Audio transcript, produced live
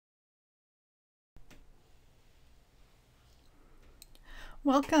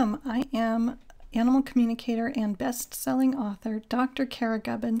Welcome. I am animal communicator and best-selling author Dr. Kara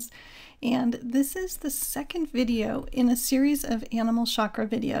Gubbins, and this is the second video in a series of animal chakra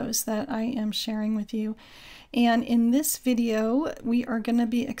videos that I am sharing with you. And in this video, we are going to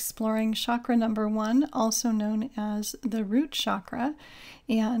be exploring chakra number 1, also known as the root chakra,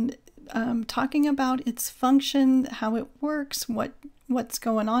 and talking about its function, how it works, what's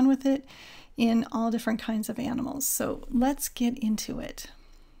going on with it in all different kinds of animals. So let's get into it.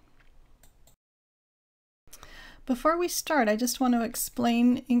 Before we start, I just want to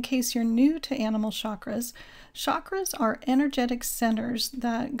explain, in case you're new to animal chakras, chakras are energetic centers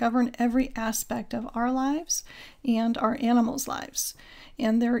that govern every aspect of our lives and our animals' lives.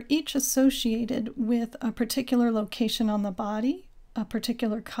 And they're each associated with a particular location on the body, a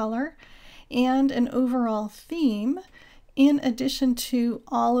particular color, and an overall theme, in addition to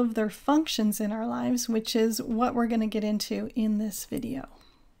all of their functions in our lives, which is what we're going to get into in this video.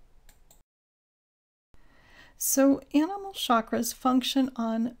 So animal chakras function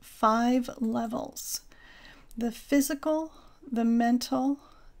on 5 levels: the physical, the mental,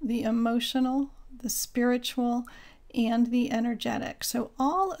 the emotional, the spiritual, and the energetic. So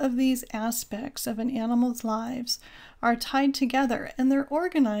all of these aspects of an animal's lives are tied together, and they're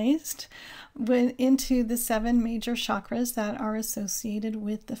organized into the 7 major chakras that are associated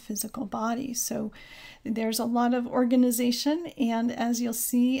with the physical body. So there's a lot of organization, and as you'll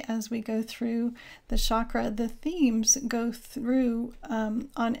see as we go through the chakra, the themes go through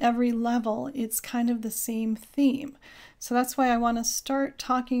on every level. It's kind of the same theme. So that's why I want to start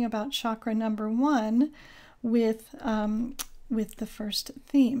talking about chakra number 1 with the first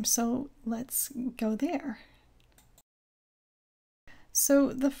theme. So let's go there.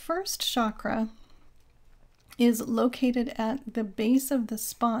 So the first chakra is located at the base of the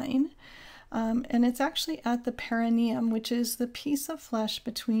spine, and it's actually at the perineum, which is the piece of flesh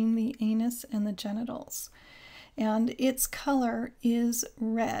between the anus and the genitals. And its color is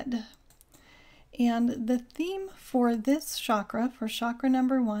red. And the theme for this chakra, for chakra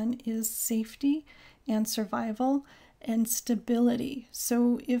number 1, is safety and survival and stability.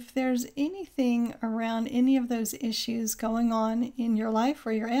 So if there's anything around any of those issues going on in your life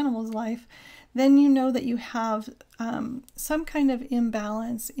or your animal's life, then you know that you have some kind of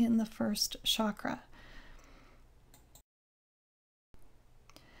imbalance in the first chakra.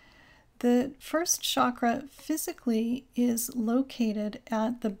 The first chakra physically is located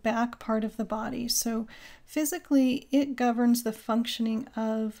at the back part of the body. So physically, it governs the functioning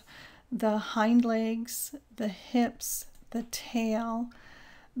of the hind legs, the hips, the tail,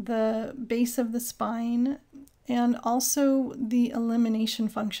 the base of the spine, and also the elimination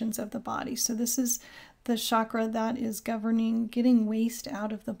functions of the body. So this is the chakra that is governing getting waste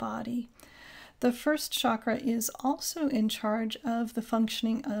out of the body. The first chakra is also in charge of the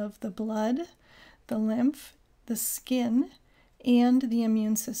functioning of the blood, the lymph, the skin, and the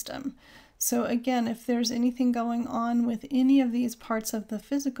immune system. So again, if there's anything going on with any of these parts of the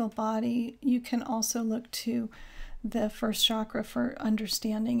physical body, you can also look to the first chakra for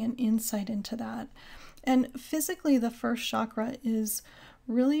understanding and insight into that. And physically, the first chakra is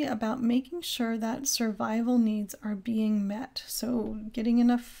really about making sure that survival needs are being met. So getting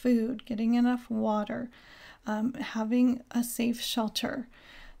enough food, getting enough water, having a safe shelter,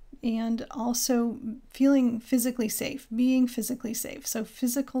 and also feeling physically safe, being physically safe. So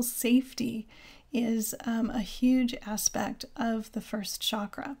physical safety is a huge aspect of the first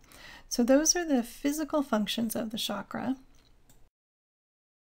chakra. So those are the physical functions of the chakra.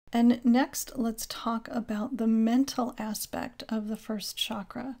 And next, let's talk about the mental aspect of the first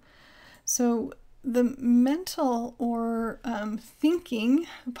chakra. So the mental or thinking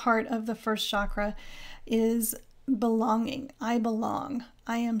part of the first chakra is belonging. I belong.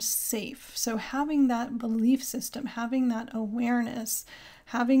 I am safe. So having that belief system, having that awareness,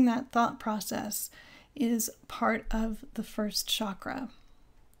 having that thought process is part of the first chakra.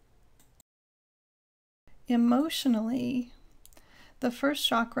 Emotionally, the first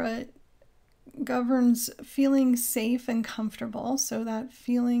chakra governs feeling safe and comfortable. So that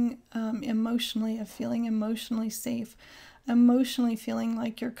feeling emotionally safe, emotionally feeling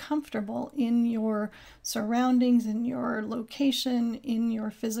like you're comfortable in your surroundings, in your location, in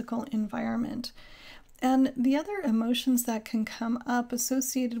your physical environment. And the other emotions that can come up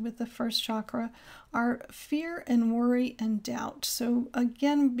associated with the first chakra are fear and worry and doubt. So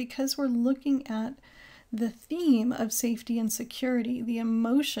again, because we're looking at the theme of safety and security, the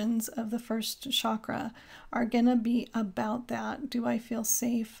emotions of the first chakra are going to be about that. Do I feel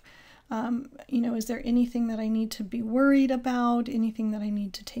safe? Is there anything that I need to be worried about, anything that I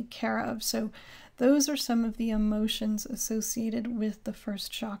need to take care of? So those are some of the emotions associated with the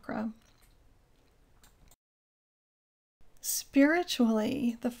first chakra.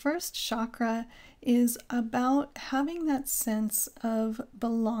 Spiritually, the first chakra is about having that sense of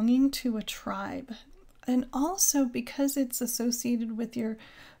belonging to a tribe. And also because it's associated with your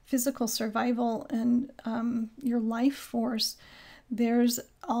physical survival and your life force, there's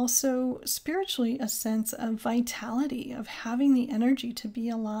also spiritually a sense of vitality, of having the energy to be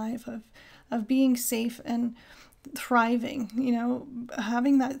alive, of being safe and thriving,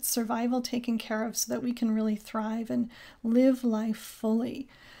 having that survival taken care of so that we can really thrive and live life fully.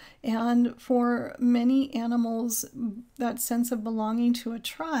 And for many animals, that sense of belonging to a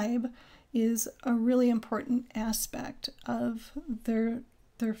tribe is a really important aspect of their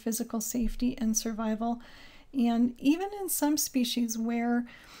physical safety and survival. And even in some species where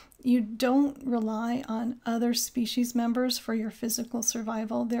you don't rely on other species members for your physical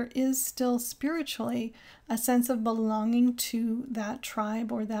survival, there is still spiritually a sense of belonging to that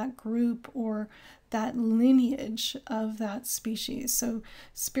tribe or that group or that lineage of that species. So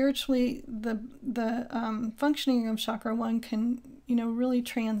spiritually, the functioning of Chakra 1 can, really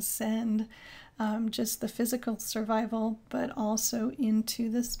transcend just the physical survival, but also into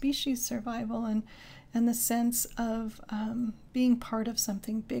the species survival and the sense of being part of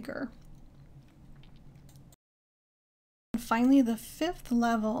something bigger. And finally, the fifth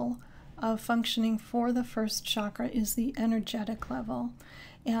level of functioning for the first chakra is the energetic level.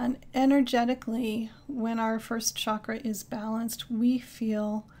 And energetically, when our first chakra is balanced, we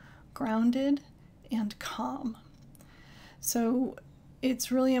feel grounded and calm. So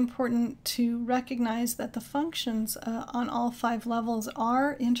it's really important to recognize that the functions on all 5 levels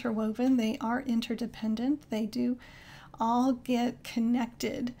are interwoven, they are interdependent, they do all get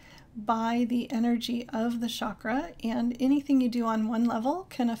connected by the energy of the chakra, and anything you do on one level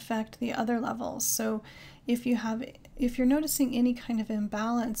can affect the other levels. So if you're noticing any kind of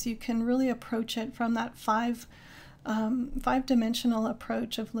imbalance, you can really approach it from that five-dimensional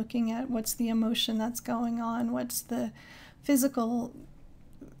approach of looking at what's the emotion that's going on, what's the physical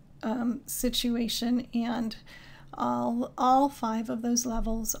situation, and all 5 of those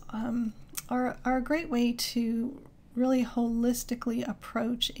levels are a great way to really holistically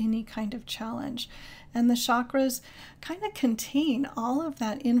approach any kind of challenge. And the chakras kind of contain all of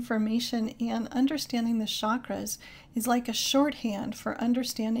that information, and understanding the chakras is like a shorthand for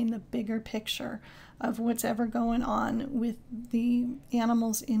understanding the bigger picture of what's ever going on with the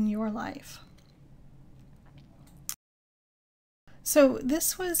animals in your life. So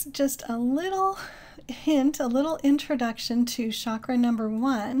this was just a little hint, a little introduction to chakra number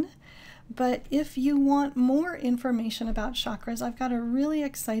 1. But if you want more information about chakras, I've got a really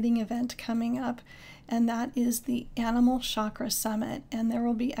exciting event coming up, and that is the Animal Chakra Summit. And there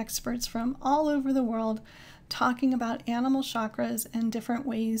will be experts from all over the world talking about animal chakras and different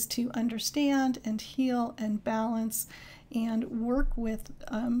ways to understand and heal and balance and work with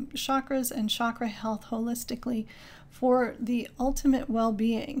chakras and chakra health holistically for the ultimate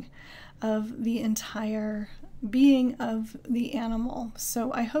well-being of the entire being of the animal.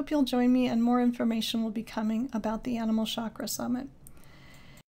 So I hope you'll join me, and more information will be coming about the Animal Chakra Summit.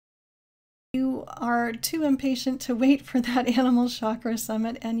 If you are too impatient to wait for that Animal Chakra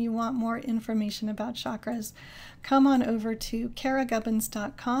Summit and you want more information about chakras, come on over to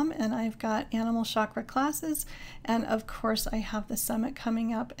karagubbins.com, and I've got animal chakra classes, and of course I have the summit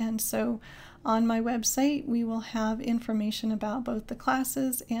coming up. And so on my website we will have information about both the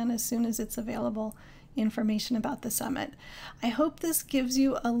classes, and as soon as it's available, information about the summit. I hope this gives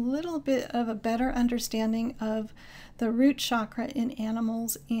you a little bit of a better understanding of the root chakra in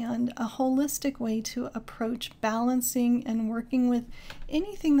animals and a holistic way to approach balancing and working with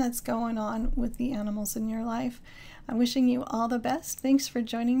anything that's going on with the animals in your life. I'm wishing you all the best. Thanks for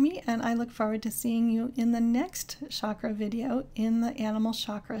joining me, and I look forward to seeing you in the next chakra video in the Animal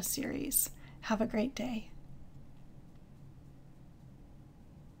Chakra series. Have a great day.